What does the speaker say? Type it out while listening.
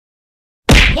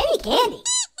candy.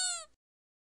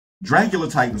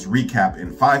 Dragula Titans recap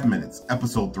in 5 minutes,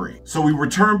 episode 3. So we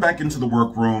return back into the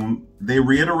workroom. They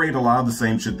reiterate a lot of the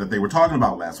same shit that they were talking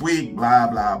about last week, blah,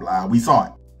 blah, blah. We saw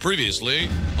it. Previously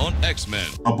on X-Men.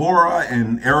 Abora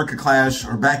and Erica Clash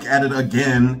are back at it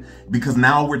again because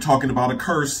now we're talking about a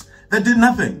curse that did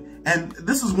nothing. And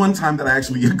this is one time that I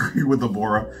actually agree with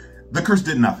Abora. The curse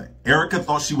did nothing. Erica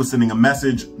thought she was sending a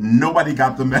message. Nobody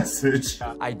got the message.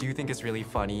 I do think it's really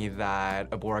funny that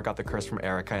Abora got the curse from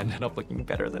Erica and ended up looking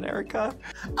better than Erica.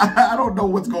 I don't know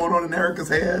what's going on in Erica's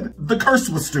head. The curse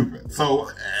was stupid. So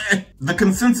the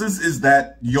consensus is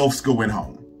that Yovska went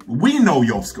home. We know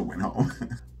Yovska went home.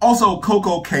 Also,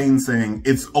 Coco Kane saying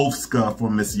it's Ofska for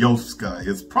Miss Yovska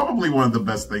is probably one of the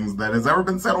best things that has ever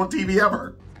been said on TV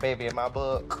ever. Baby, in my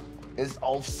book, it's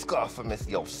Ofska for Miss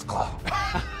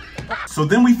Yovska. So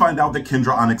then we find out that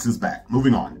Kendra Onyx is back.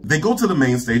 Moving on. They go to the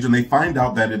main stage and they find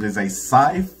out that it is a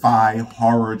sci-fi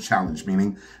horror challenge,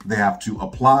 meaning they have to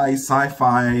apply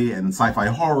sci-fi and sci-fi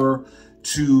horror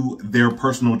to their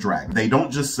personal drag. They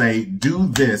don't just say, do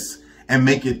this and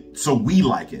make it so we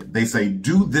like it. They say,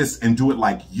 do this and do it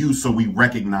like you so we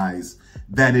recognize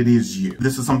that it is you.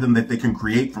 This is something that they can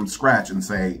create from scratch and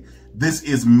say, this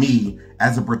is me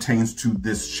as it pertains to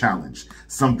this challenge.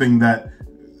 Something that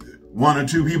one or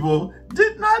two people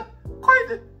did not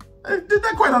quite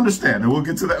understand, and we'll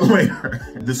get to that later.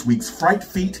 This week's Fright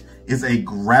Feat is a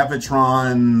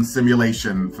gravitron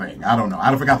simulation thing. I don't know,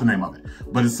 I forgot the name of it,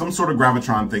 but it's some sort of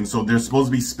gravitron thing. So they're supposed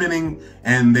to be spinning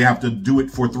and they have to do it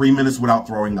for 3 minutes without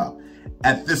throwing up.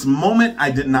 At this moment,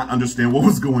 I did not understand what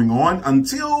was going on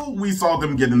until we saw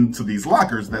them get into these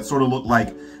lockers that sort of look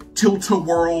like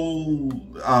tilt-a-whirl,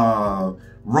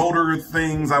 rotor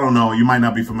things. I don't know. You might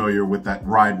not be familiar with that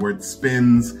ride where it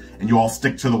spins and you all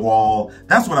stick to the wall.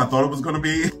 That's what I thought it was going to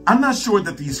be. I'm not sure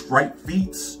that these Fright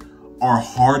Feats are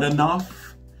hard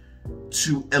enough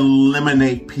to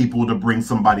eliminate people to bring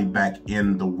somebody back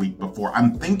in the week before.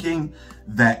 I'm thinking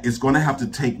that it's going to have to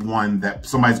take one that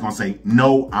somebody's going to say,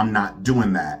 no, I'm not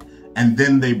doing that. And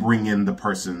then they bring in the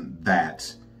person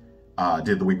that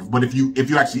did the week. But if you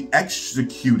actually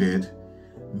executed,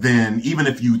 then even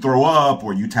if you throw up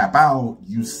or you tap out,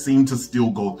 you seem to still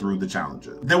go through the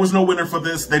challenges. There was no winner for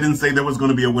this. They didn't say there was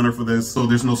going to be a winner for this, so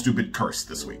there's no stupid curse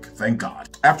this week. Thank God.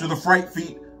 After the Fright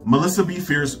Feat, Melissa B.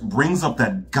 Fierce brings up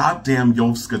that goddamn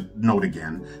Yovska note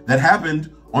again that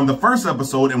happened on the first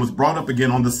episode and was brought up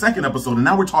again on the second episode, and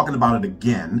now we're talking about it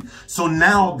again. So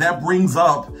now that brings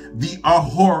up the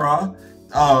Ahura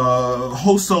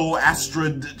Hoso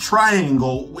Astrid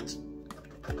triangle, which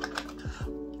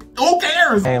who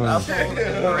cares? I'm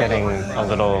getting a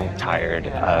little tired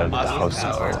of the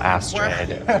Hoso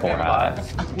Astrid Ahura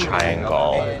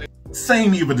triangle.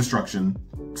 Same Eva Destruction.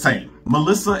 Same.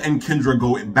 Melissa and Kendra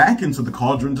go back into the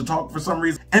cauldron to talk for some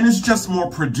reason, and it's just more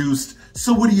produced.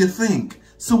 So what do you think?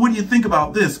 So what do you think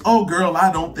about this? Oh girl,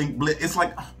 I don't think It's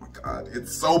like, oh my God,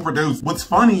 it's so produced. What's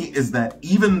funny is that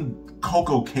even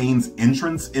Coco Kane's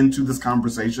entrance into this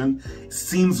conversation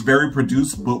seems very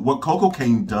produced, but what Coco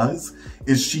Kane does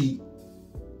is she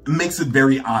makes it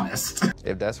very honest.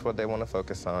 If that's what they want to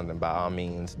focus on, then by all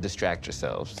means, distract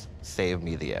yourselves. Save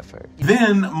me the effort.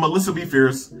 Then Melissa B.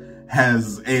 Fierce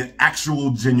has an actual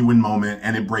genuine moment,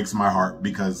 and it breaks my heart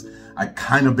because I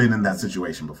kind of been in that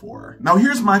situation before. Now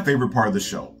here's my favorite part of the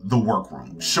show, the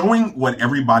workroom. Showing what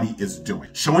everybody is doing.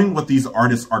 Showing what these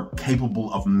artists are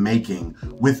capable of making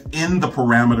within the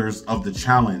parameters of the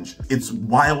challenge. It's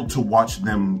wild to watch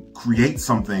them create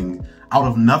something out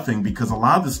of nothing because a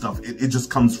lot of this stuff, it just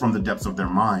comes from the depths of their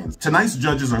minds. Tonight's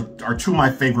judges are two of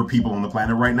my favorite people on the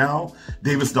planet right now.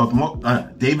 David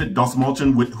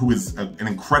Dastmalchian, who is an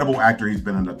incredible actor. He's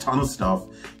been in a ton of stuff.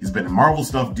 He's been in Marvel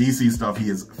stuff, DC stuff. He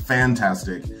is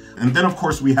fantastic. And then of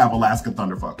course we have Alaska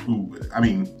Thunderfuck, who, I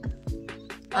mean,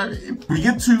 we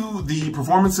get to the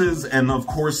performances, and of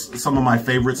course, some of my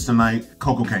favorites tonight,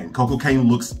 Coco Kane. Coco Kane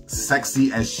looks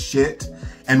sexy as shit.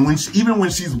 And even when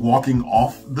she's walking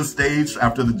off the stage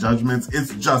after the judgments,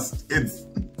 it's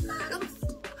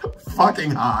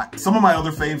fucking hot. Some of my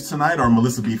other faves tonight are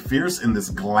Melissa B. Fierce in this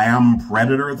glam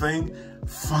predator thing.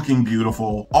 Fucking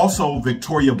beautiful. Also,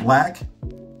 Victoria Black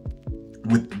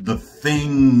with the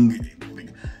thing.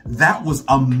 That was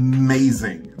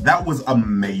amazing. That was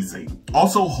amazing.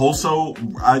 Also, Hoso,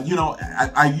 you know,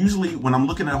 I usually, when I'm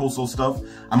looking at Hoso stuff,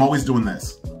 I'm always doing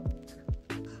this.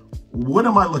 What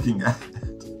am I looking at?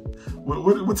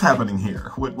 What's happening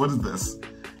here? What is this?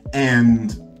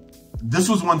 And this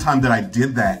was one time that I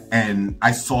did that and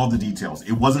I saw the details.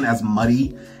 It wasn't as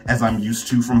muddy as I'm used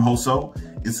to from Hoso.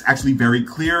 It's actually very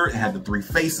clear. It had the 3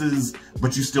 faces,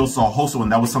 but you still saw Hoso,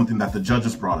 and that was something that the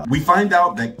judges brought up. We find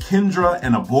out that Kendra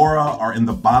and Abora are in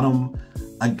the bottom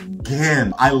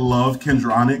again. I love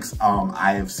Kendra Onyx.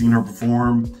 I have seen her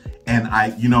perform, and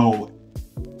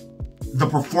the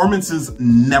performances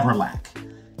never lack.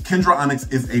 Kendra Onyx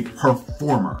is a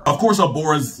performer. Of course,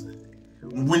 Abora's,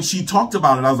 when she talked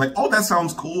about it, I was like, oh, that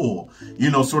sounds cool.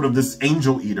 Sort of this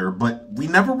angel eater, but we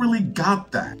never really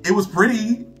got that. It was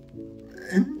pretty.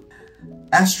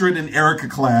 Astrid and Erica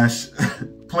clash,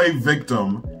 play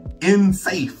victim in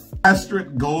safe.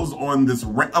 Astrid goes on this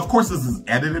rant. Of course, this is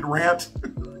edited rant,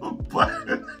 but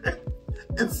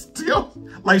it's still,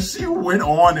 like, she went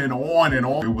on and on and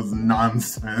on. It was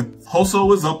nonsense.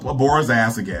 Hoso is up Abora's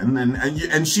ass again,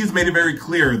 and she's made it very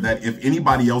clear that if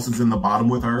anybody else is in the bottom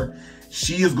with her,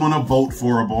 she is gonna vote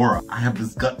for Abora. I have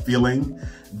this gut feeling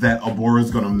that Abora is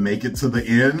gonna make it to the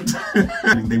end.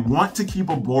 They want to keep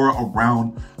Abora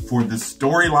around for this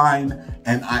storyline,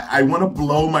 and I wanna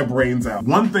blow my brains out.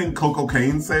 One thing Coco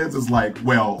Kane says is like,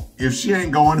 well, if she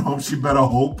ain't going home, she better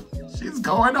hope she's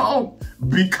going home,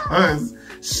 because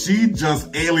she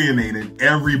just alienated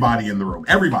everybody in the room.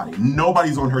 Everybody.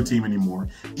 Nobody's on her team anymore.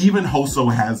 Even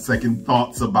Hoso has second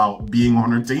thoughts about being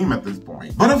on her team at this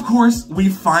point. But of course, we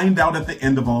find out at the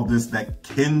end of all this that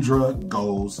Kendra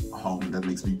goes home. That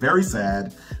makes me very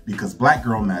sad, because Black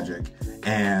girl magic.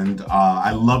 And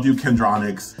I love you, Kendra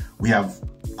Onyx. We have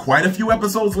quite a few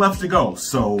episodes left to go,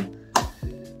 so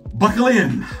buckle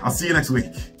in. I'll see you next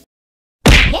week.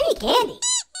 Candy.